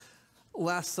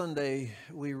Last Sunday,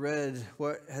 we read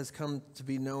what has come to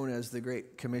be known as the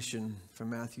Great Commission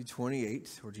from Matthew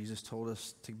 28, where Jesus told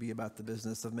us to be about the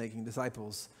business of making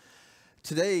disciples.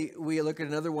 Today, we look at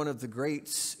another one of the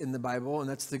greats in the Bible, and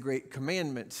that's the Great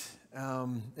Commandment.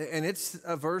 And it's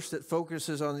a verse that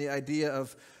focuses on the idea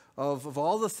of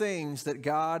all the things that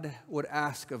God would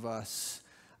ask of us.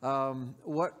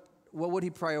 What would he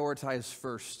prioritize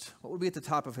first? What would be at the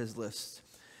top of his list?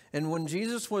 And when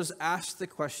Jesus was asked the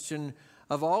question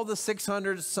of all the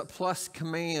 600 plus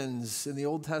commands in the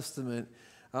Old Testament,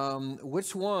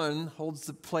 which one holds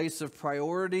the place of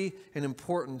priority and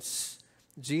importance?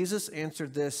 Jesus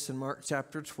answered this in Mark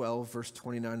chapter 12, verse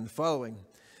 29 and following.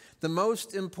 The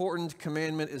most important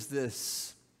commandment is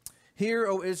this: Hear,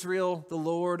 O Israel, the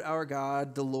Lord our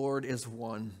God, the Lord is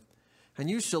one. And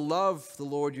you shall love the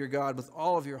Lord your God with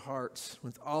all of your heart,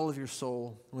 with all of your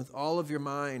soul, and with all of your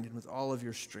mind, and with all of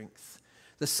your strength.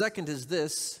 The second is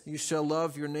this: you shall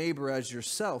love your neighbor as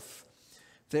yourself.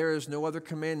 There is no other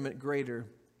commandment greater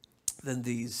than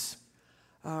these.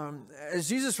 As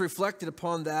Jesus reflected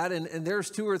upon that, and there's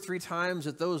 2 or 3 times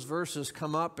that those verses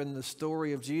come up in the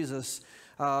story of Jesus,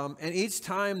 and each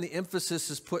time the emphasis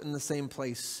is put in the same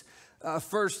place.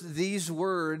 First, these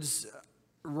words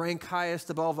rank highest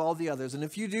above all the others. And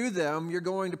if you do them, you're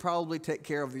going to probably take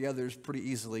care of the others pretty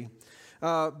easily.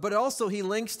 But also he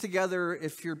links together,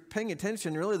 if you're paying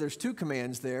attention, really there's 2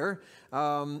 commands there.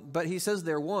 But he says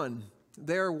they're one.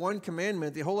 They're one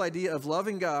commandment, the whole idea of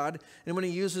loving God. And when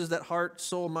he uses that heart,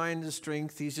 soul, mind, and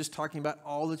strength, he's just talking about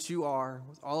all that you are,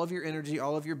 with all of your energy,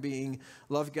 all of your being,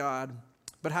 love God.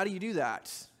 But how do you do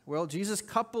that? Well, Jesus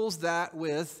couples that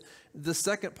with the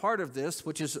second part of this,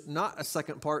 which is not a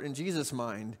second part in Jesus'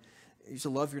 mind. You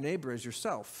should love your neighbor as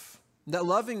yourself. That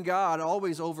loving God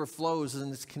always overflows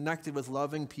and is connected with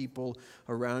loving people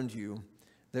around you.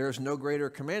 There is no greater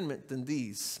commandment than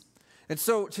these. And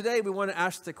so today we want to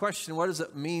ask the question, what does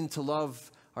it mean to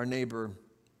love our neighbor?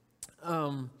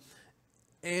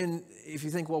 And if you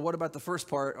think, well, what about the first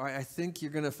part? I think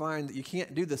you're going to find that you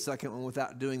can't do the second one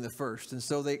without doing the first. And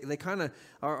so they kind of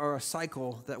are a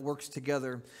cycle that works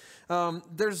together.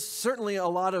 There's certainly a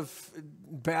lot of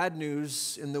bad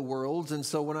news in the world. And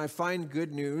so when I find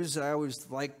good news, I always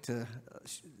like to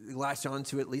latch on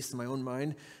to, at least in my own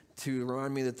mind, to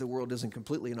remind me that the world isn't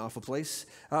completely an awful place.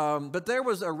 But there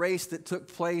was a race that took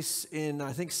place in,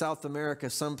 I think, South America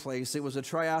someplace. It was a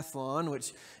triathlon,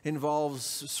 which involves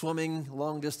swimming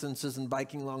long distances and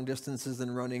biking long distances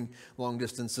and running long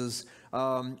distances.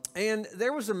 And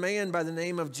there was a man by the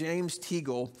name of James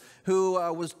Teagle who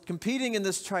was competing in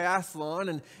this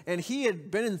triathlon, and he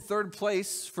had been in third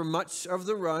place for much of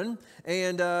the run.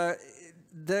 And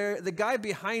the guy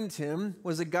behind him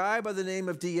was a guy by the name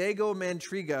of Diego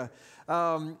Mantriga.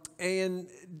 And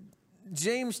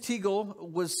James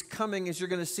Teagle was coming, as you're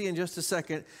going to see in just a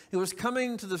second, he was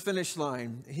coming to the finish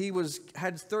line. He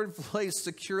had third place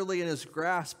securely in his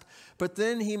grasp, but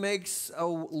then he makes a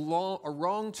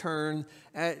wrong turn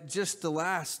at just the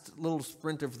last little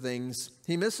sprint of things.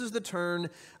 He misses the turn.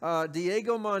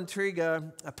 Diego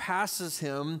Mantriga passes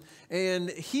him, and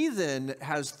he then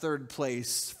has third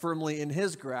place firmly in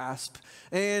his grasp.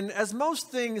 And as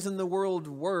most things in the world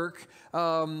work,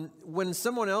 when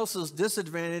someone else's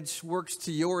disadvantage works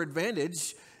to your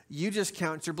advantage, you just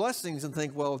count your blessings and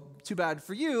think, well, too bad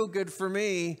for you, good for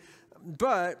me.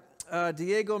 But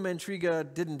Diego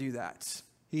Mantriga didn't do that.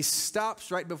 He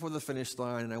stops right before the finish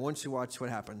line, and I want you to watch what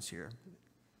happens here.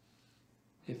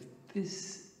 If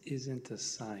this isn't a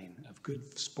sign of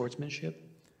good sportsmanship,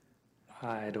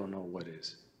 I don't know what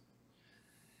is.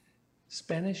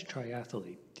 Spanish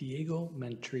triathlete Diego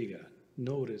Mantriga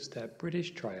noticed that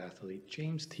British triathlete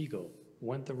James Teagle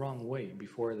went the wrong way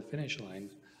before the finish line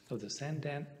of the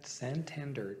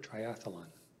Santander Triathlon.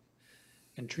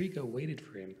 Mantriga waited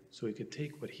for him so he could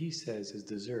take what he says is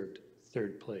deserved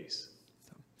third place.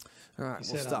 All right,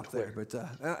 we'll stop there.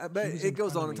 But it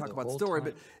goes on to talk about the story.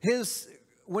 But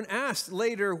when asked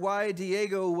later why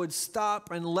Diego would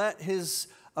stop and let his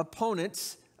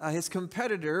opponent, his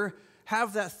competitor,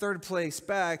 have that third place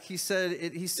back, he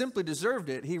said he simply deserved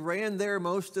it. He ran there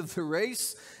most of the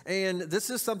race, and this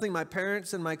is something my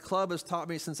parents and my club has taught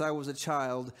me since I was a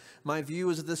child. My view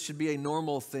is that this should be a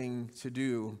normal thing to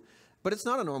do. But it's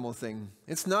not a normal thing.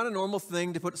 It's not a normal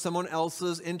thing to put someone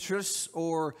else's interests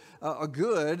or a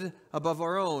good above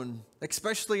our own.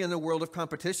 especially in the world of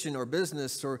competition or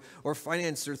business or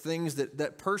finance or things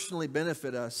that personally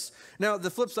benefit us. Now,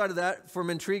 the flip side of that, for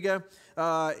Mantrega,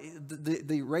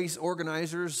 the race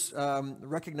organizers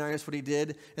recognized what he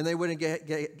did, and they went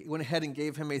ahead and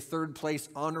gave him a third-place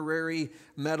honorary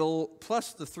medal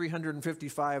plus the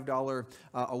 $355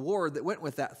 award that went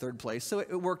with that third place. So it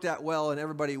worked out well, and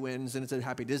everybody wins, and it's a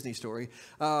happy Disney story.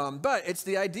 But it's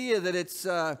the idea that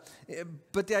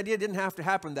but the idea didn't have to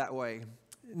happen that way.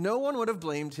 No one would have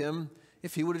blamed him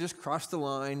if he would have just crossed the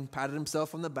line, patted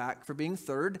himself on the back for being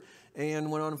third, and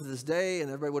went on for this day,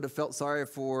 and everybody would have felt sorry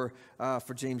for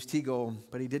James Teagle,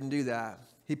 but he didn't do that.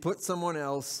 He put someone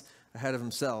else ahead of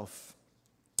himself.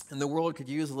 And the world could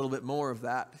use a little bit more of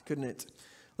that, couldn't it?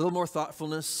 A little more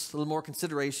thoughtfulness, a little more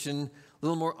consideration, a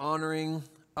little more honoring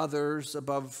others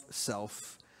above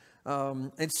self.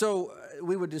 And so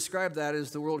we would describe that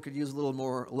as the world could use a little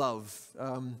more love.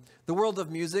 The world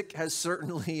of music has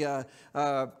certainly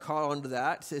caught on to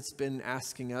that. It's been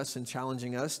asking us and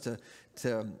challenging us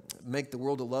to make the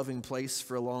world a loving place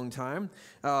for a long time.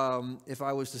 If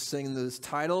I was to sing this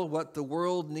title, what the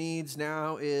world needs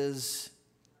now is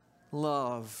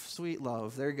love, sweet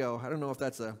love. There you go. I don't know if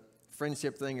that's a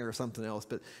friendship thing or something else,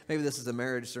 but maybe this is a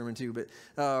marriage sermon too, but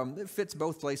it fits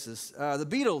both places. The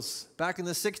Beatles, back in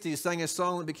the 60s, sang a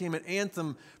song that became an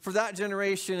anthem for that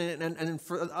generation and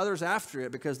for others after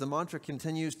it, because the mantra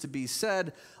continues to be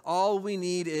said, all we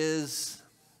need is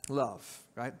love,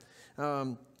 right?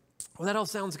 Well, that all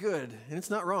sounds good, and it's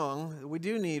not wrong. We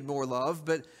do need more love,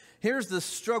 but here's the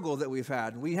struggle that we've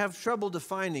had. We have trouble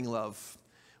defining love.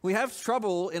 We have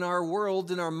trouble in our world,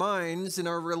 in our minds, in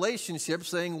our relationships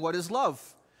saying, what is love?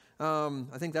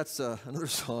 I think that's another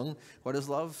song. What is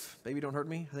love? Baby, don't hurt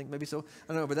me. I think maybe so.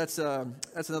 I don't know, but that's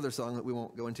another song that we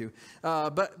won't go into.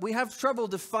 But we have trouble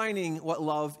defining what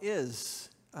love is.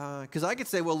 Because I could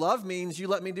say, well, love means you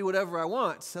let me do whatever I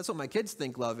want. That's what my kids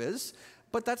think love is.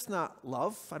 But that's not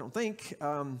love, I don't think.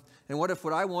 And what if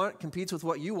what I want competes with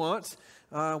what you want?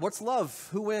 What's love?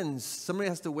 Who wins? Somebody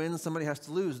has to win, somebody has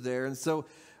to lose there. And so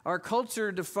our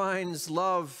culture defines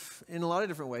love in a lot of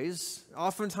different ways,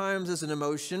 oftentimes as an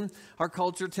emotion. Our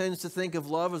culture tends to think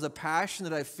of love as a passion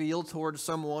that I feel towards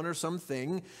someone or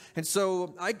something. And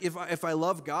so if I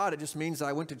love God, it just means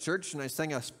I went to church and I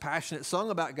sang a passionate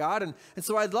song about God. And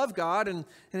so I love God, and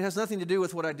it has nothing to do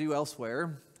with what I do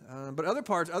elsewhere. But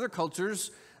other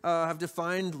cultures have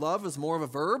defined love as more of a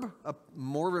verb,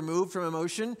 more removed from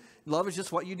emotion. Love is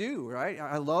just what you do, right?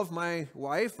 I love my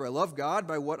wife, or I love God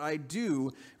by what I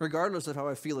do, regardless of how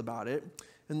I feel about it.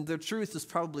 And the truth is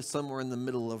probably somewhere in the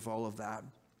middle of all of that.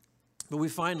 But we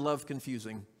find love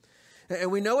confusing. And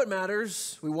we know it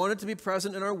matters. We want it to be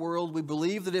present in our world. We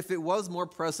believe that if it was more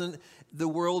present, the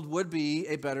world would be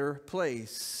a better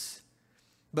place.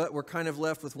 But we're kind of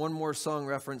left with one more song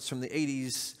reference from the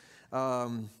 80s.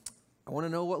 I want to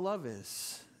know what love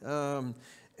is.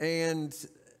 And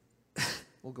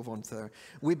we'll go on to there.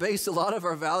 We base a lot of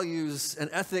our values and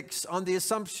ethics on the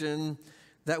assumption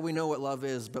that we know what love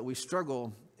is, but we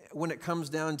struggle when it comes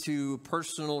down to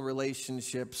personal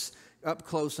relationships, up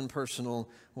close and personal.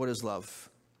 What is love?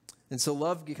 And so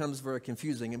love becomes very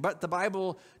confusing. But the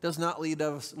Bible does not leave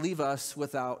us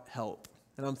without help.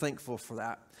 And I'm thankful for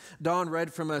that. Don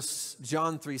read from us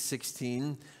John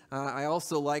 3:16. I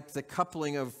also like the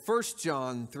coupling of 1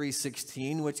 John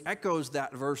 3:16, which echoes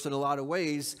that verse in a lot of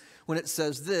ways when it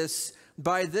says this: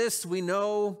 by this we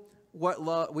know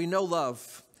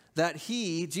love, that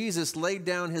he, Jesus, laid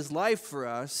down his life for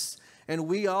us, and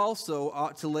we also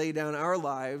ought to lay down our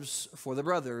lives for the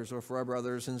brothers, or for our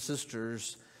brothers and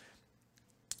sisters.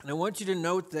 And I want you to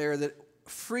note there that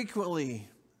frequently,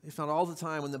 if not all the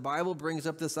time, when the Bible brings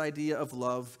up this idea of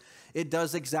love, it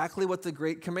does exactly what the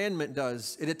Great Commandment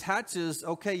does. It attaches,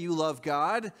 okay, you love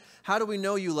God. How do we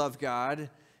know you love God?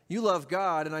 You love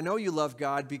God, and I know you love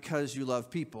God because you love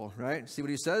people, right? See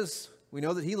what he says? We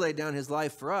know that he laid down his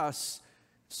life for us,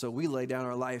 so we lay down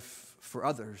our life for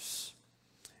others.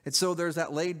 And so there's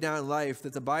that laid down life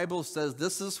that the Bible says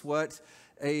this is what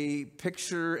a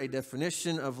picture, a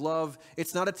definition of love.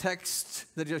 It's not a text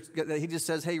that he just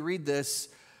says, hey, read this.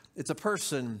 It's a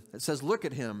person that says, look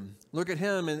at him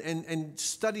and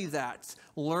study that,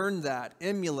 learn that,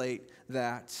 emulate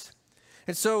that.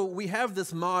 And so we have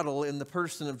this model in the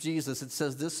person of Jesus. It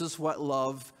says this is what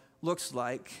love looks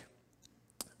like.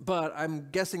 But I'm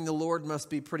guessing the Lord must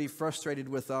be pretty frustrated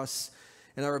with us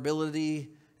in our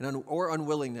ability or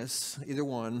unwillingness, either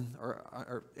one,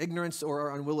 or ignorance or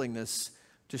our unwillingness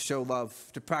to show love,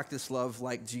 to practice love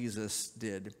like Jesus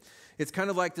did. It's kind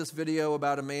of like this video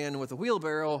about a man with a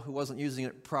wheelbarrow who wasn't using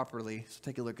it properly. So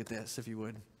take a look at this, if you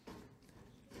would.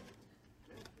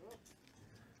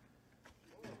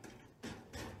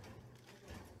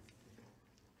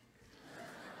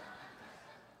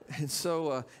 And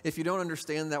so if you don't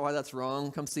understand that, why that's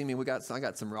wrong, come see me. I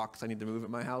got some rocks I need to move at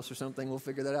my house or something. We'll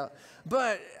figure that out.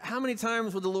 But how many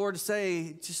times would the Lord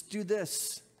say, just do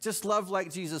this? Just love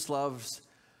like Jesus loves.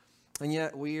 And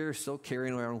yet we are still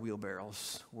carrying around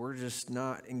wheelbarrows. We're just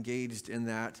not engaged in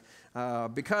that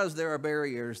because there are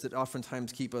barriers that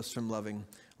oftentimes keep us from loving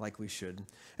like we should.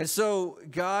 And so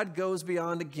God goes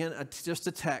beyond, again, just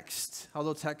a text.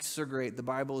 Although texts are great, the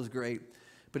Bible is great.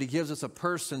 But he gives us a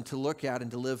person to look at and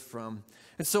to live from.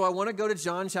 And so I want to go to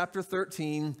John chapter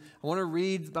 13. I want to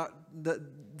read about the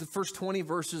first 20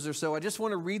 verses or so. I just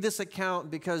want to read this account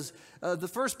because the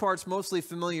first part's mostly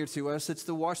familiar to us. It's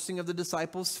the washing of the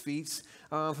disciples' feet.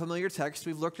 Familiar text.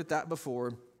 We've looked at that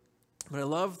before. But I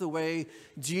love the way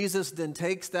Jesus then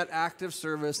takes that act of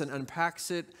service and unpacks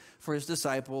it for his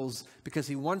disciples because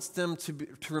he wants them to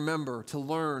remember, to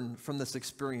learn from this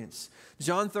experience.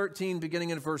 John 13, beginning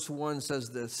in verse 1,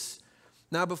 says this.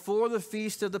 Now before the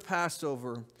feast of the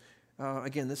Passover,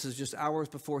 again, this is just hours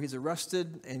before he's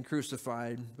arrested and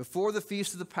crucified. Before the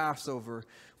feast of the Passover,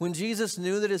 when Jesus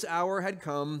knew that his hour had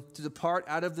come to depart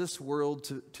out of this world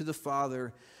to the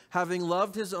Father, having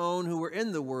loved his own who were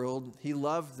in the world, he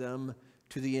loved them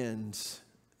to the end.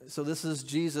 So this is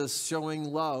Jesus showing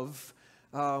love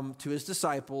to his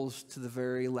disciples to the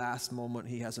very last moment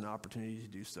he has an opportunity to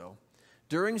do so.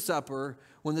 During supper,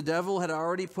 when the devil had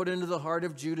already put into the heart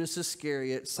of Judas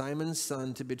Iscariot, Simon's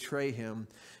son, to betray him,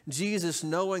 Jesus,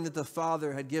 knowing that the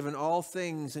Father had given all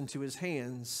things into his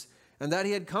hands, and that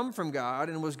he had come from God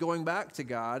and was going back to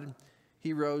God,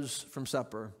 he rose from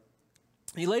supper.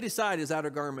 He laid aside his outer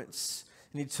garments,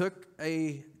 and he took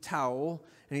a towel,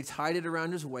 and he tied it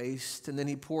around his waist, and then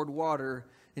he poured water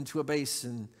into a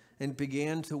basin and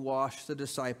began to wash the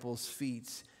disciples'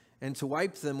 feet and to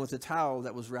wipe them with a towel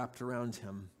that was wrapped around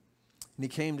him. And he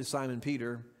came to Simon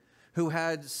Peter, who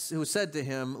said to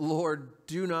him, Lord,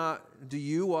 do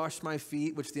you wash my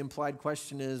feet? Which the implied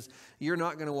question is, you're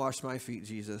not going to wash my feet,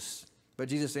 Jesus. But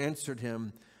Jesus answered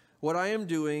him, what I am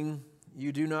doing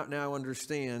you do not now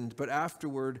understand, but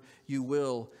afterward you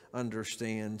will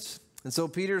understand. And so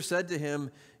Peter said to him,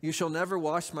 you shall never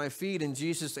wash my feet. And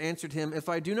Jesus answered him, if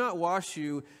I do not wash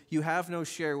you, you have no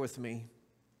share with me.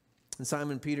 And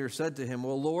Simon Peter said to him,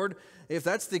 well, Lord, if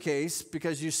that's the case,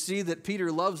 because you see that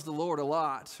Peter loves the Lord a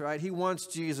lot, right? He wants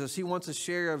Jesus. He wants a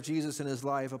share of Jesus in his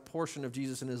life, a portion of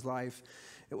Jesus in his life.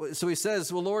 So he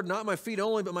says, well, Lord, not my feet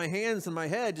only, but my hands and my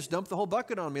head. Just dump the whole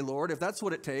bucket on me, Lord, if that's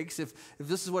what it takes, if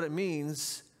this is what it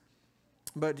means.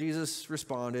 But Jesus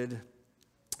responded,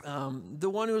 the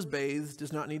one who is bathed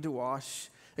does not need to wash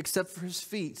except for his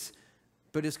feet,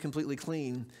 but is completely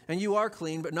clean. And you are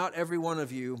clean, but not every one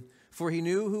of you. For he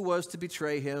knew who was to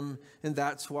betray him, and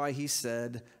that's why he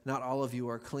said, not all of you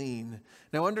are clean.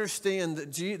 Now understand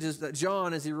that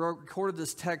John, as he recorded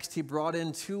this text, he brought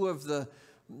in two of the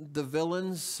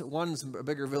villains. One's a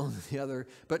bigger villain than the other,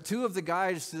 but two of the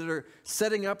guys that are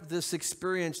setting up this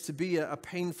experience to be a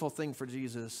painful thing for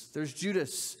Jesus. There's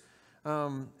Judas,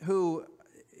 who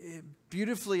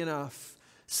beautifully enough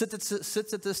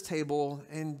sits at this table,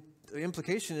 and the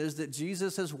implication is that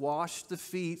Jesus has washed the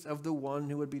feet of the one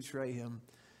who would betray him.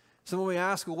 So when we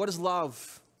ask, well, what is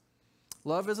love?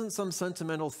 Love isn't some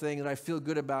sentimental thing that I feel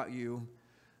good about you.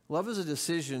 Love is a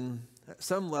decision at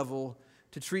some level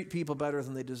to treat people better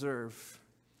than they deserve.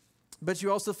 But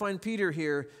you also find Peter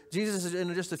here. Jesus,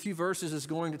 in just a few verses, is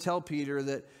going to tell Peter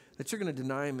that you're going to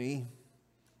deny me.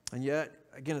 And yet,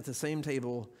 again, at the same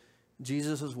table,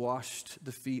 Jesus has washed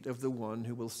the feet of the one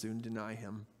who will soon deny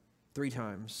him 3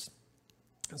 times.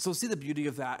 And so see the beauty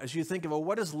of that as you think of, well,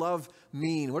 what does love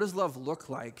mean? What does love look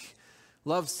like?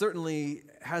 Love certainly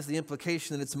has the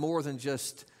implication that it's more than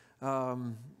just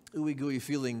ooey-gooey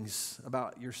feelings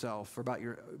about yourself or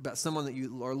about someone that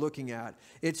you are looking at.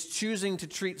 It's choosing to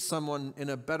treat someone in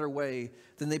a better way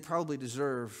than they probably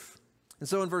deserve. And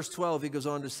so in verse 12, he goes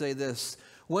on to say this,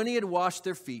 when he had washed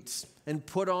their feet and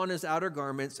put on his outer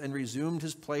garments and resumed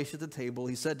his place at the table,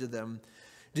 he said to them,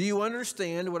 do you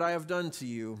understand what I have done to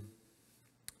you?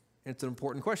 And it's an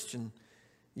important question.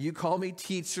 You call me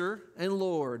teacher and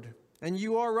Lord, and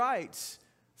you are right,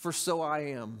 for so I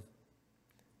am.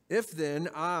 If then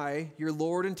I, your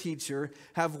Lord and teacher,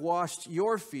 have washed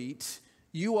your feet,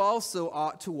 you also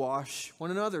ought to wash one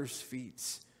another's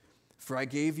feet. For I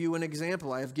gave you an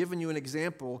example. I have given you an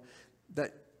example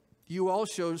that you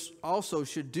also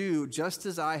should do just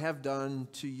as I have done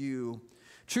to you.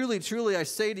 Truly, truly, I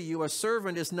say to you, a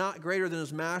servant is not greater than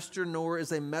his master, nor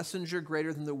is a messenger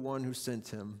greater than the one who sent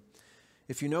him.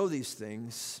 If you know these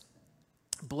things,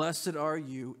 blessed are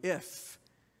you if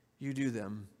you do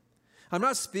them. I'm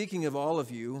not speaking of all of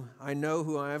you. I know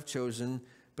who I have chosen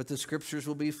but the scriptures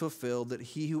will be fulfilled, that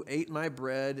he who ate my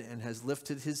bread and has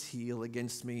lifted his heel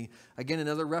against me. Again,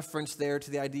 another reference there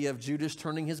to the idea of Judas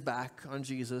turning his back on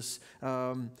Jesus,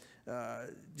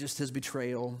 just his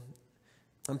betrayal.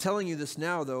 I'm telling you this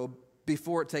now, though,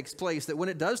 before it takes place, that when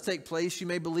it does take place, you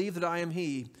may believe that I am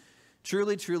he.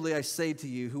 Truly, truly, I say to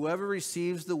you, whoever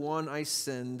receives the one I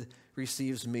send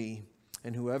receives me,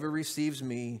 and whoever receives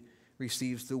me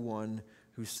receives the one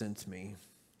who sent me.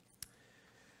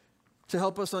 To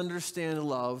help us understand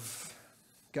love,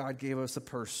 God gave us a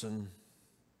person,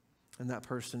 and that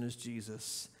person is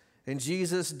Jesus. And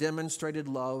Jesus demonstrated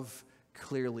love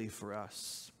clearly for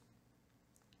us.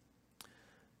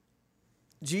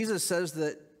 John says,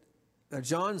 that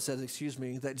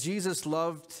Jesus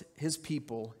loved his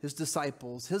people, his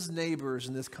disciples, his neighbors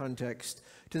in this context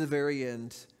to the very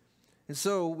end. And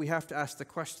so we have to ask the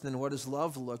question, then, what does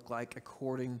love look like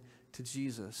according to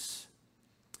Jesus?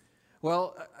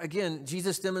 Well, again,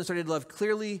 Jesus demonstrated love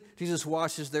clearly. Jesus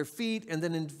washes their feet. And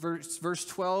then in verse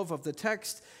 12 of the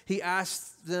text, he asks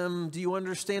them, do you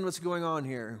understand what's going on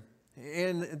here?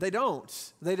 And they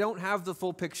don't. They don't have the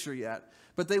full picture yet,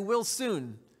 but they will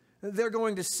soon. They're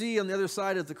going to see on the other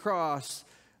side of the cross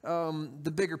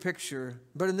the bigger picture.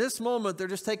 But in this moment, they're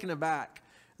just taken aback.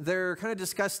 They're kind of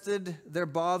disgusted. They're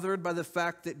bothered by the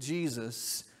fact that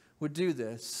Jesus would do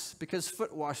this, because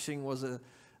foot washing was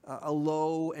a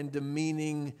low and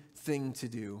demeaning thing to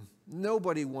do.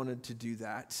 Nobody wanted to do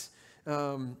that.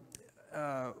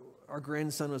 Our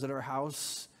grandson was at our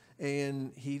house,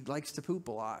 and he likes to poop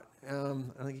a lot.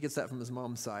 I think he gets that from his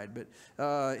mom's side, but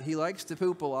he likes to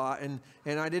poop a lot, and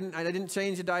I didn't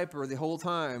change a diaper the whole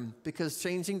time, because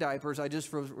changing diapers, I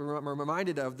just was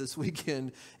reminded of this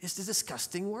weekend, is the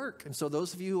disgusting work. And so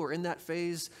those of you who are in that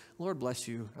phase, Lord bless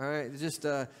you. All right,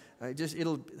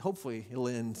 hopefully it'll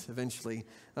end eventually.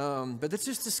 But it's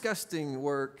just disgusting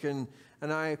work, and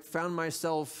I found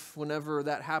myself, whenever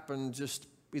that happened, just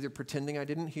either pretending I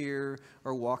didn't hear,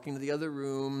 or walking to the other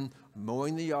room,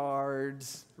 mowing the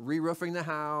yards, re-roofing the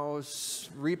house,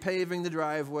 repaving the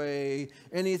driveway,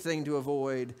 anything to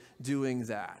avoid doing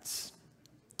that.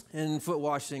 And foot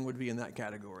washing would be in that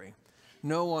category.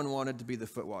 No one wanted to be the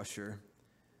foot washer,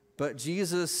 but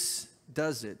Jesus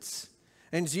does it.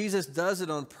 And Jesus does it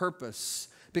on purpose,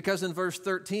 because in verse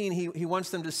 13, he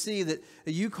wants them to see that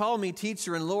you call me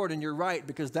teacher and Lord, and you're right,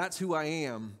 because that's who I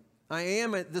am. I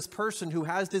am this person who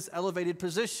has this elevated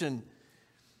position.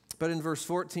 But in verse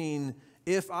 14,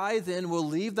 if I then will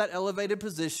leave that elevated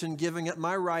position, giving up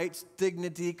my rights,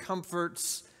 dignity,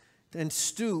 comforts, and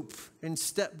stoop and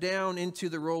step down into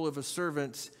the role of a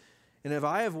servant, and if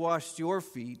I have washed your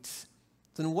feet,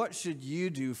 then what should you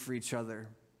do for each other?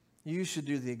 You should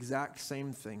do the exact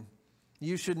same thing.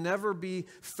 You should never be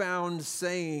found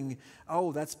saying,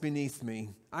 oh, that's beneath me.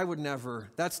 I would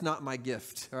never. That's not my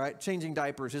gift. All right? Changing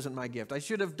diapers isn't my gift. I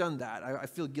should have done that. I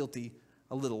feel guilty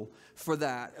a little for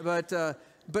that.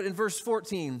 But in verse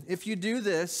 14, if you do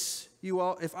this,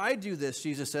 if I do this,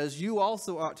 Jesus says, you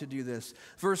also ought to do this.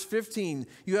 Verse 15,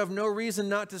 you have no reason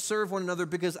not to serve one another,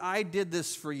 because I did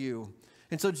this for you.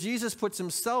 And so Jesus puts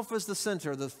himself as the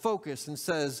center, the focus, and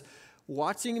says,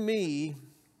 watching me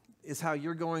is how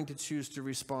you're going to choose to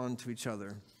respond to each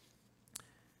other.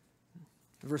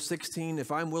 Verse 16,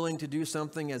 if I'm willing to do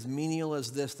something as menial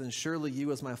as this, then surely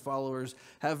you as my followers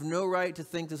have no right to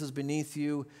think this is beneath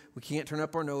you. We can't turn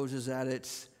up our noses at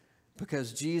it,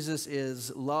 because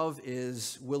love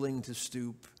is willing to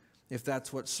stoop, if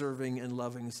that's what serving and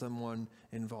loving someone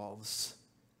involves.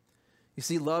 You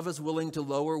see, love is willing to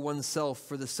lower oneself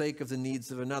for the sake of the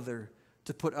needs of another,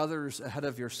 to put others ahead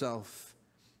of yourself,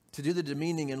 to do the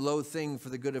demeaning and low thing for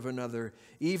the good of another,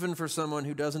 even for someone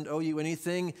who doesn't owe you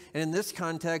anything, and in this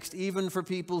context, even for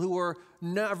people who are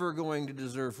never going to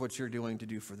deserve what you're doing to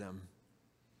do for them.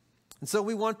 And so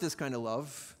we want this kind of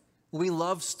love. We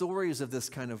love stories of this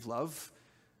kind of love.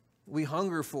 We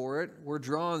hunger for it. We're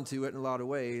drawn to it in a lot of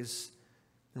ways,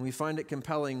 and we find it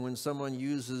compelling when someone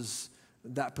uses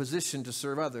that position to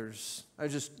serve others. I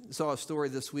just saw a story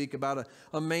this week about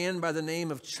a man by the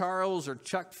name of Charles or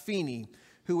Chuck Feeney,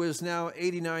 who is now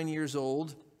 89 years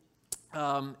old.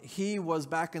 He was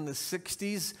back in the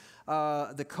 60s,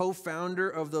 the co-founder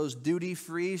of those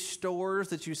duty-free stores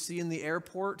that you see in the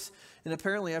airport. And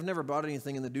apparently, I've never bought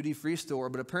anything in the duty-free store,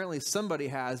 but apparently somebody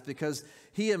has, because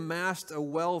he amassed a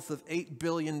wealth of $8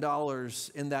 billion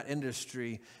in that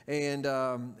industry.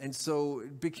 And so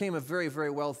became a very,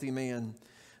 very wealthy man.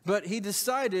 But he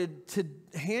decided to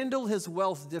handle his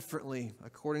wealth differently,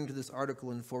 according to this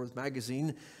article in Forbes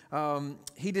magazine.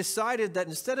 He decided that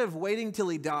instead of waiting till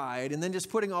he died and then just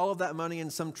putting all of that money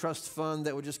in some trust fund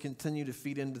that would just continue to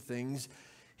feed into things,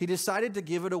 he decided to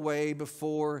give it away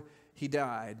before he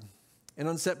died. And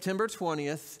on September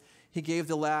 20th, he gave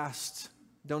the last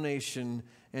donation,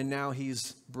 and now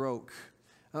he's broke.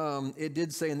 It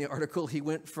did say in the article he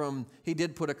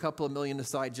did put a couple of million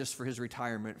aside just for his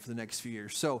retirement for the next few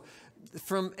years. So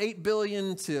from 8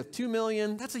 billion to 2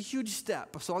 million, that's a huge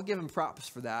step. So I'll give him props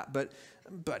for that.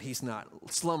 But he's not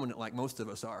slumming it like most of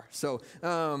us are. So,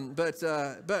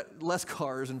 but less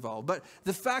cars involved. But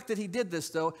the fact that he did this,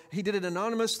 though, he did it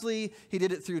anonymously. He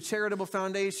did it through charitable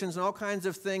foundations and all kinds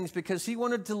of things because he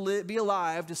wanted to be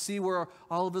alive to see where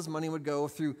all of his money would go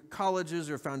through colleges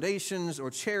or foundations or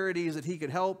charities that he could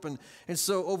help. And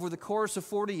so over the course of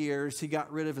 40 years, he got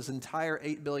rid of his entire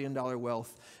 $8 billion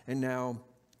wealth and now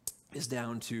is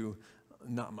down to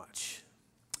not much,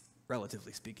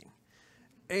 relatively speaking.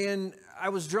 And I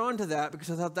was drawn to that because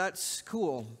I thought that's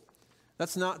cool.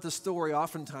 That's not the story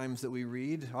oftentimes that we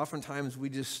read. Oftentimes we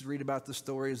just read about the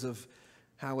stories of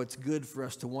how it's good for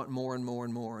us to want more and more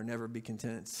and more and never be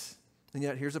content. And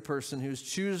yet here's a person who's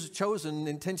chosen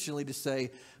intentionally to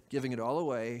say, giving it all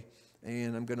away,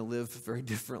 and I'm going to live very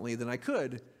differently than I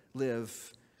could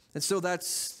live. And so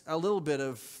that's a little bit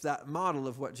of that model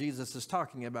of what Jesus is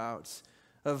talking about.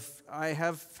 Of I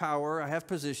have power, I have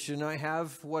position, I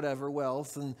have whatever,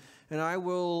 wealth, and I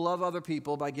will love other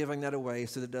people by giving that away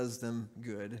so that it does them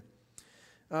good.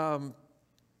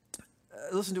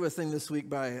 Listen to a thing this week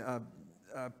by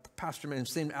a pastor man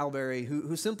named Alberry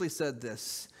who simply said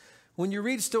this: when you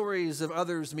read stories of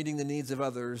others meeting the needs of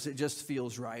others, it just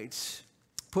feels right.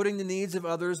 Putting the needs of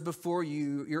others before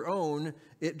your own,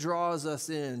 it draws us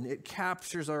in. It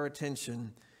captures our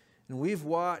attention. And we've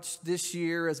watched this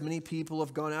year as many people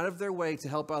have gone out of their way to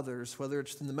help others, whether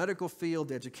it's in the medical field,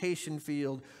 the education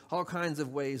field, all kinds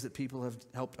of ways that people have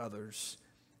helped others.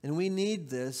 And we need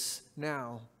this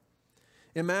now.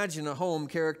 Imagine a home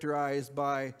characterized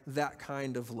by that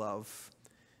kind of love.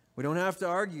 We don't have to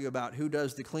argue about who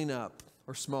does the cleanup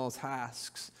or small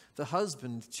tasks. The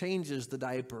husband changes the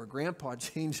diaper. Grandpa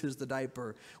changes the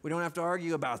diaper. We don't have to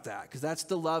argue about that because that's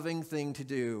the loving thing to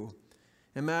do.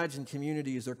 Imagine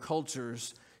communities or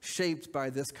cultures shaped by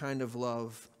this kind of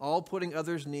love, all putting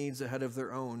others' needs ahead of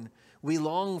their own. We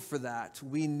long for that.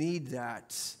 We need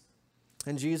that.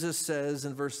 And Jesus says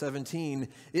in verse 17,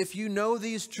 if you know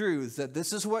these truths, that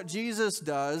this is what Jesus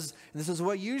does, and this is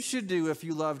what you should do if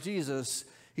you love Jesus,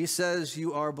 he says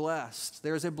you are blessed.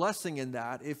 There's a blessing in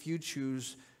that if you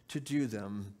choose to do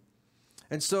them.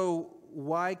 And so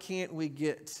why can't we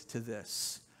get to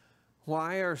this?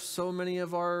 Why are so many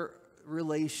of our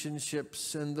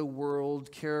relationships in the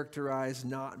world characterized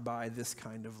not by this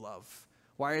kind of love?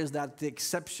 Why is that the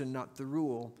exception, not the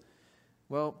rule?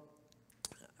 Well,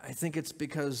 I think it's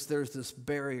because there's this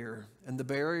barrier, and the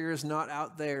barrier is not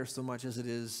out there so much as it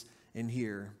is in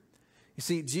here. You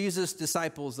see, Jesus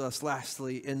disciples us,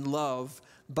 lastly, in love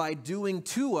by doing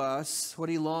to us what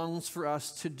he longs for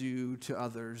us to do to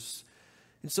others.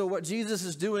 And so what Jesus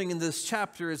is doing in this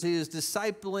chapter is he is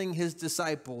discipling his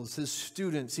disciples, his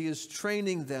students. He is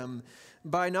training them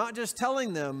by not just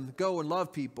telling them, go and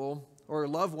love people or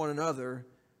love one another,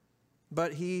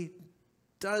 but he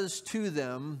does to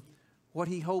them what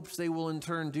he hopes they will in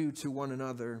turn do to one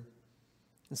another.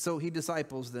 And so he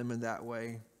disciples them in that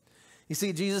way. You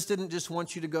see, Jesus didn't just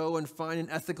want you to go and find an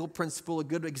ethical principle, a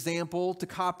good example to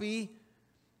copy.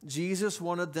 Jesus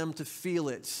wanted them to feel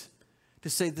it. To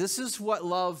say, this is what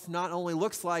love not only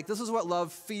looks like, this is what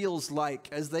love feels like,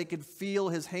 as they could feel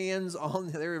his hands on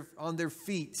their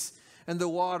feet, and the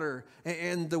water,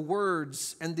 and the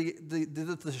words, and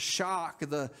the shock,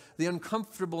 the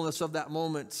uncomfortableness of that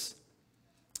moment.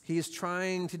 He is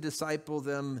trying to disciple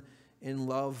them in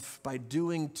love by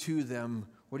doing to them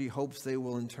what he hopes they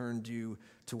will in turn do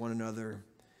to one another.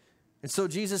 And so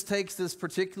Jesus takes this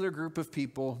particular group of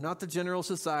people, not the general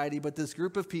society, but this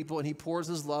group of people, and he pours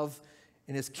his love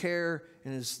and his care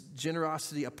and his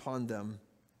generosity upon them.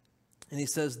 And he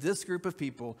says, this group of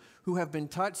people who have been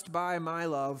touched by my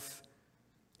love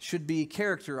should be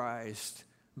characterized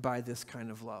by this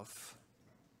kind of love.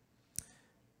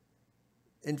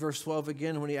 In verse 12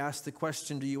 again, when he asks the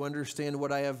question, do you understand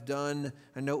what I have done?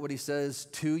 And note what he says,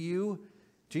 to you.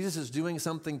 Jesus is doing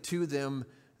something to them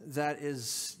that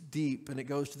is deep, and it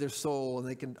goes to their soul, and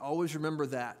they can always remember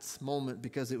that moment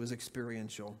because it was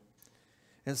experiential.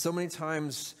 And so many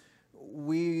times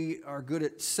we are good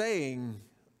at saying,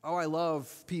 oh, I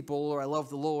love people or I love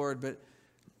the Lord,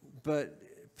 but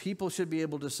people should be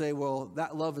able to say, well,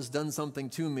 that love has done something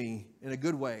to me in a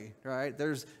good way, right?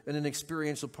 There's an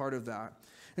experiential part of that.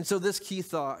 And so this key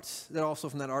thought, that also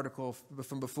from that article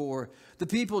from before, the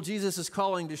people Jesus is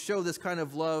calling to show this kind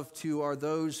of love to are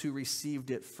those who received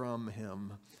it from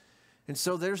him. And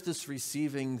so there's this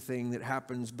receiving thing that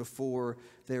happens before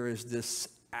there is this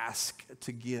ask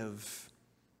to give.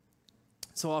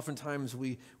 So oftentimes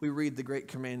we read the great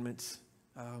commandments.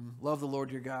 Love the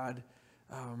Lord your God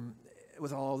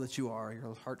with all that you are,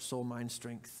 your heart, soul, mind,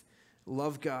 strength.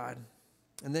 Love God.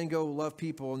 And then go love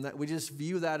people. And that we just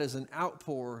view that as an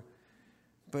outpour.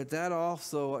 But that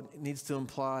also needs to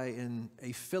imply in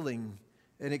a filling,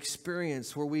 an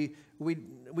experience where we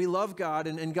love God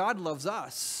and God loves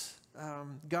us.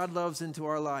 God loves into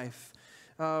our life.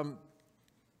 And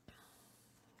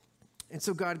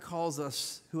so God calls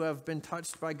us who have been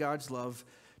touched by God's love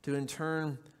to in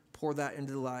turn pour that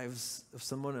into the lives of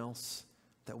someone else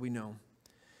that we know.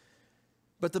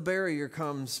 But the barrier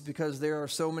comes because there are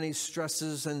so many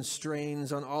stresses and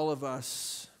strains on all of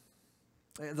us.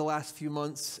 The last few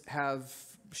months have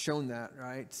shown that,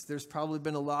 right? There's probably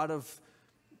been a lot of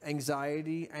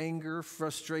anxiety, anger,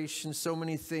 frustration, so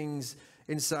many things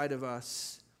inside of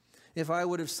us. If I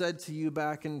would have said to you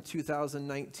back in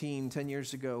 2019, 10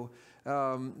 years ago,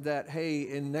 that, hey,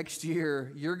 in next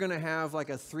year, you're going to have like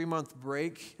a 3-month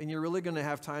break and you're really going to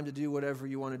have time to do whatever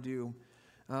you want to do.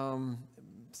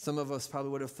 Some of us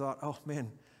probably would have thought, oh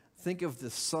man, think of the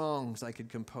songs I could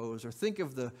compose, or think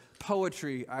of the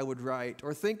poetry I would write,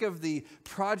 or think of the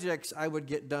projects I would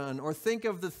get done, or think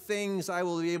of the things I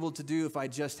will be able to do if I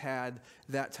just had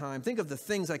that time. Think of the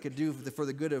things I could do for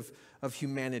the good of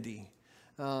humanity.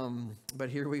 But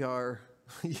here we are,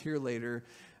 a year later.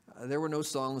 There were no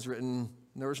songs written.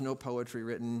 There was no poetry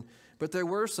written. But there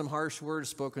were some harsh words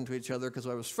spoken to each other because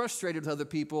I was frustrated with other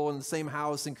people in the same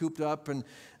house and cooped up.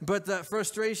 But that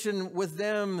frustration with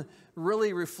them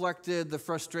really reflected the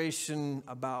frustration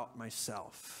about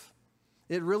myself.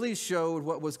 It really showed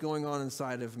what was going on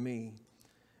inside of me.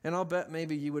 And I'll bet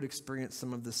maybe you would experience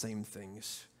some of the same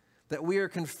things. That we are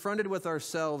confronted with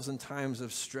ourselves in times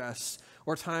of stress,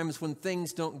 or times when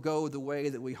things don't go the way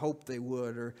that we hope they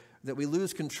would, or that we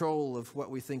lose control of what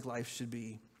we think life should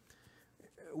be.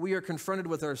 We are confronted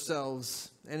with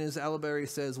ourselves, and as Alaberry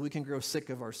says, we can grow sick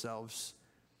of ourselves.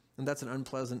 And that's an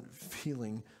unpleasant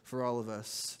feeling for all of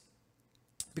us.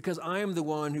 Because I am the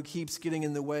one who keeps getting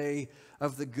in the way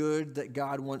of the good that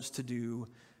God wants to do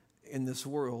in this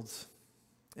world.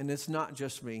 And it's not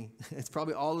just me. It's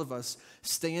probably all of us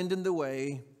stand in the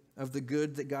way of the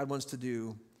good that God wants to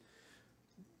do.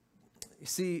 You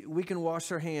see, we can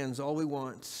wash our hands all we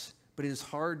want, but it is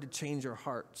hard to change our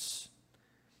hearts.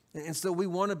 And so we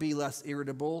want to be less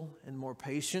irritable and more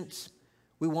patient.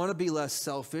 We want to be less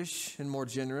selfish and more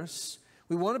generous.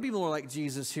 We want to be more like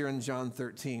Jesus here in John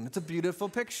 13. It's a beautiful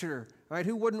picture, right?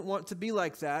 Who wouldn't want to be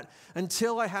like that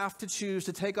until I have to choose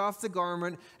to take off the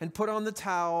garment and put on the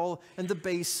towel and the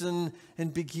basin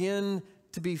and begin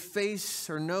to be face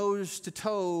or nose to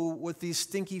toe with these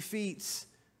stinky feet.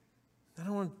 I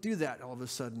don't want to do that all of a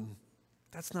sudden.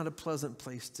 That's not a pleasant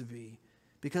place to be,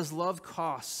 because love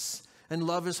costs. And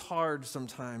love is hard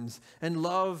sometimes. And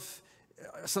love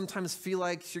sometimes feel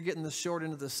like you're getting the short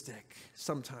end of the stick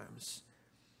sometimes.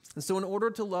 And so in order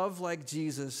to love like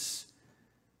Jesus,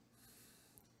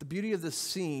 the beauty of this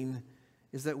scene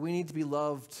is that we need to be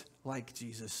loved like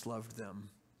Jesus loved them.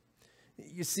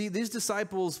 You see, these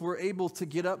disciples were able to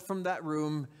get up from that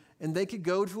room and they could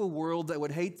go to a world that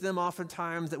would hate them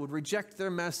oftentimes, that would reject their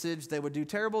message, they would do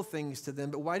terrible things to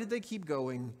them. But why did they keep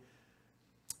going?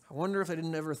 I wonder if they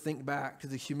didn't ever think back to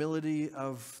the humility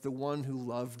of the one who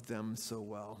loved them so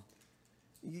well.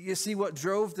 You see, what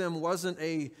drove them wasn't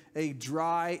a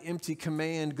dry, empty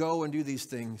command, go and do these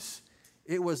things.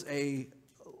 It was a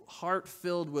heart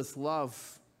filled with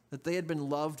love, that they had been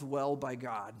loved well by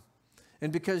God.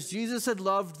 And because Jesus had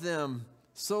loved them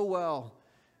so well,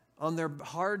 on their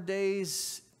hard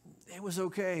days, it was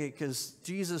okay because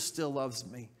Jesus still loves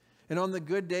me. And on the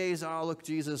good days, oh, look,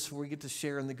 Jesus, we get to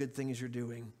share in the good things you're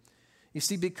doing. You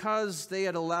see, because they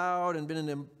had allowed and been in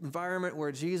an environment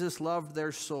where Jesus loved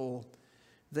their soul,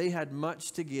 they had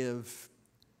much to give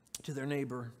to their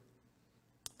neighbor.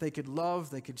 They could love,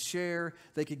 they could share,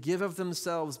 they could give of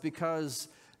themselves because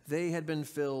they had been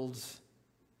filled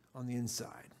on the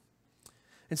inside.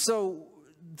 And so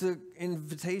the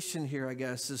invitation here, I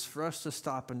guess, is for us to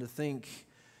stop and to think,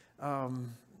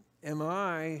 am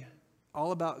I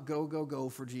all about go, go, go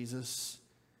for Jesus?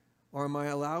 Or am I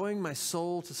allowing my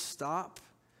soul to stop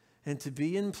and to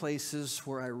be in places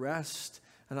where I rest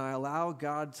and I allow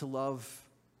God to love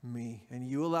me, and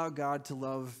you allow God to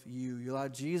love you? You allow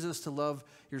Jesus to love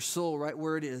your soul right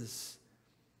where it is.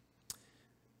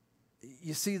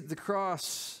 You see, the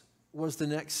cross was the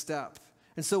next step.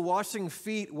 And so washing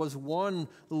feet was one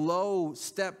low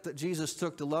step that Jesus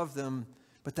took to love them,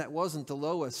 but that wasn't the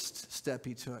lowest step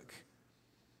he took.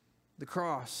 The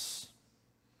cross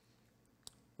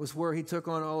was where he took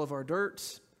on all of our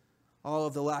dirt, all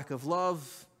of the lack of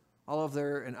love, all of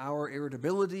their and our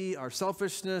irritability, our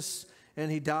selfishness,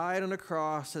 and he died on a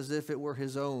cross as if it were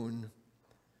his own,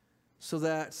 so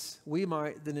that we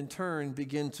might then in turn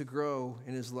begin to grow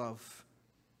in his love.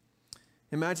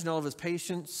 Imagine all of his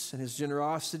patience and his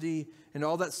generosity and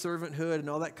all that servanthood and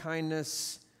all that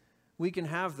kindness. We can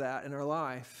have that in our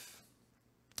life.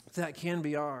 That can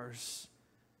be ours.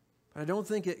 But I don't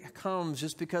think it comes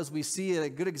just because we see a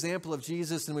good example of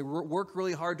Jesus and we work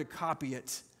really hard to copy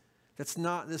it.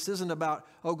 This isn't about,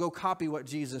 go copy what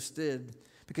Jesus did,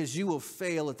 because you will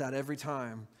fail at that every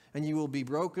time. And you will be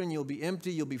broken, you'll be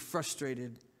empty, you'll be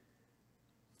frustrated.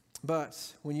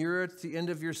 But when you're at the end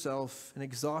of yourself and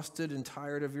exhausted and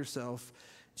tired of yourself,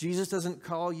 Jesus doesn't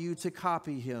call you to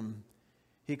copy him.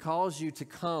 He calls you to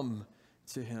come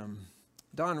to him.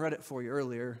 Don read it for you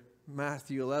earlier,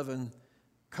 Matthew 11.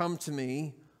 Come to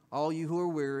me, all you who are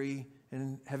weary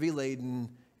and heavy laden,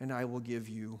 and I will give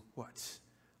you what?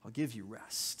 I'll give you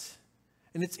rest.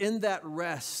 And it's in that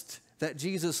rest that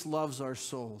Jesus loves our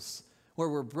souls, where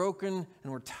we're broken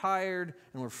and we're tired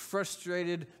and we're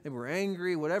frustrated and we're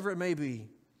angry, whatever it may be,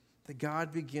 that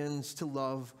God begins to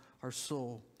love our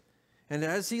soul. And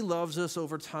as he loves us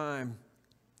over time,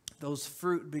 those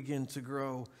fruit begin to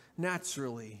grow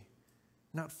naturally,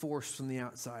 not forced from the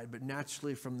outside, but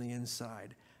naturally from the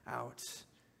inside out.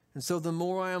 And so the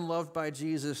more I am loved by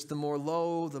Jesus, the more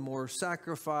low, the more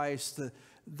sacrifice,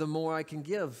 the more I can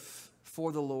give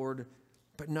for the Lord,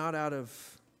 but not out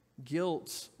of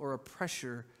guilt or a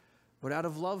pressure, but out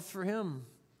of love for him.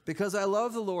 Because I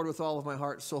love the Lord with all of my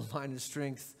heart, soul, mind, and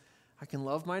strength, I can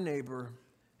love my neighbor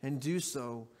and do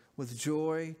so with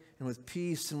joy and with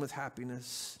peace and with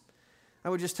happiness. I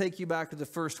would just take you back to the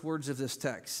first words of this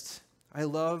text. I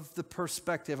love the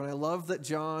perspective, and I love that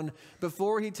John,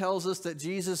 before he tells us that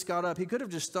Jesus got up, he could have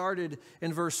just started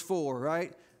in verse 4,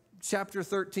 right? Chapter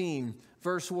 13,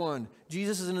 verse 1.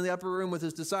 Jesus is in the upper room with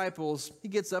his disciples. He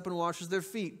gets up and washes their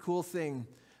feet. Cool thing.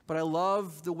 But I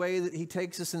love the way that he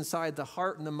takes us inside the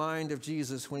heart and the mind of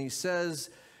Jesus when he says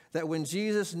that when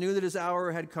Jesus knew that his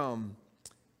hour had come,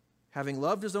 having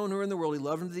loved his own who were in the world, he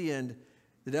loved them to the end.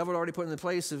 The devil had already put in the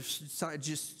place of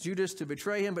Judas to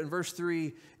betray him. But in verse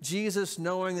 3, Jesus,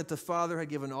 knowing that the Father had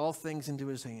given all things into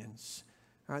his hands.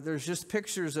 All right, there's just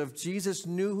pictures of Jesus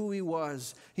knew who he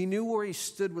was. He knew where he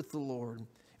stood with the Lord.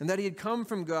 And that he had come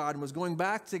from God and was going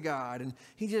back to God. And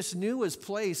he just knew his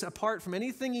place apart from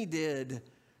anything he did.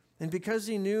 And because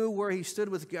he knew where he stood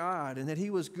with God and that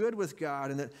he was good with God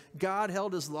and that God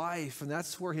held his life and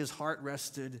that's where his heart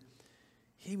rested,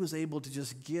 he was able to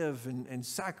just give and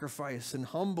sacrifice and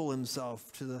humble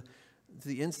himself to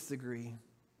the nth degree.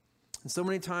 And so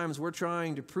many times we're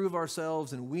trying to prove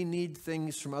ourselves and we need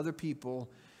things from other people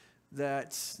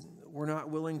that we're not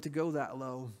willing to go that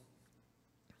low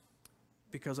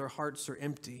because our hearts are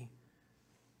empty.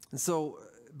 And so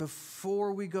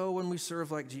before we go and we serve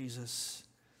like Jesus,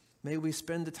 may we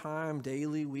spend the time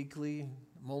daily, weekly,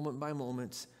 moment by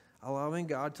moment, allowing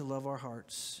God to love our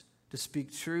hearts, to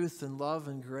speak truth and love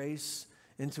and grace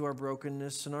into our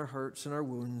brokenness and our hurts and our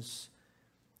wounds.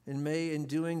 And may, in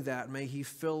doing that, may he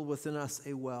fill within us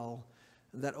a well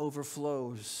that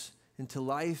overflows into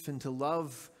life, into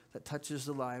love that touches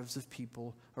the lives of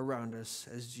people around us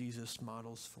as Jesus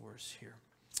models for us here.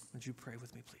 Would you pray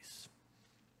with me, please?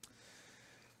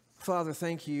 Father,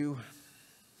 thank you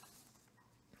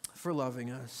for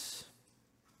loving us.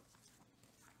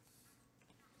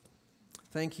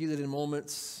 Thank you that in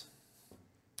moments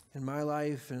in my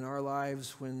life and in our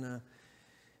lives when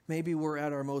maybe we're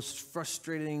at our most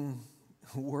frustrating,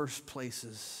 worst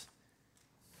places,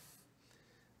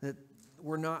 that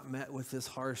we're not met with this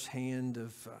harsh hand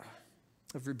of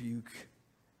rebuke,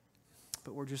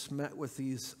 but we're just met with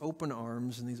these open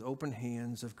arms and these open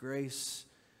hands of grace,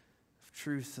 of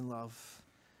truth and love.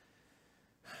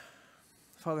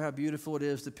 Father, how beautiful it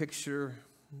is to picture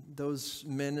those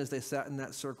men as they sat in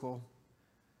that circle.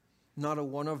 Not a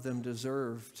one of them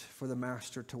deserved for the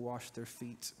master to wash their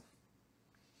feet.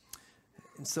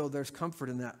 And so there's comfort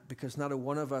in that because not a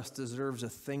one of us deserves a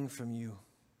thing from you.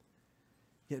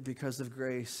 Yet because of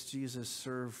grace, Jesus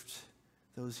served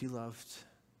those he loved.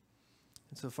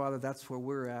 And so, Father, that's where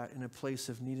we're at, in a place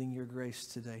of needing your grace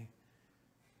today.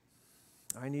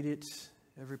 I need it.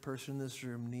 Every person in this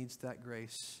room needs that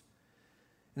grace.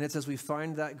 And it's as we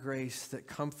find that grace that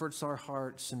comforts our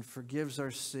hearts and forgives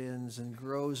our sins and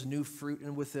grows new fruit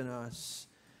within us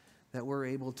that we're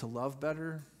able to love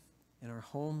better in our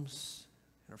homes,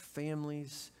 in our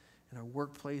families, in our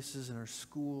workplaces, in our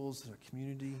schools, in our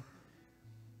community.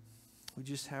 We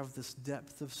just have this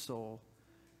depth of soul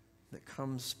that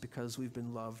comes because we've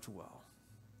been loved well.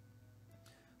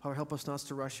 Father, help us not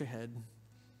to rush ahead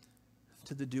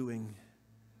to the doing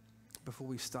before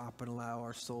we stop and allow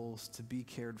our souls to be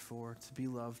cared for, to be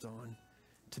loved on,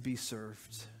 to be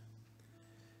served.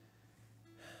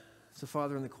 So,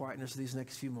 Father, in the quietness of these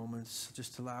next few moments,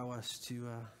 just allow us to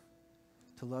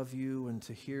love you and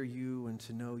to hear you and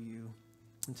to know you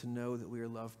and to know that we are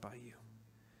loved by you.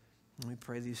 And we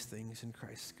pray these things in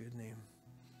Christ's good name.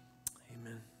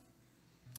 Amen.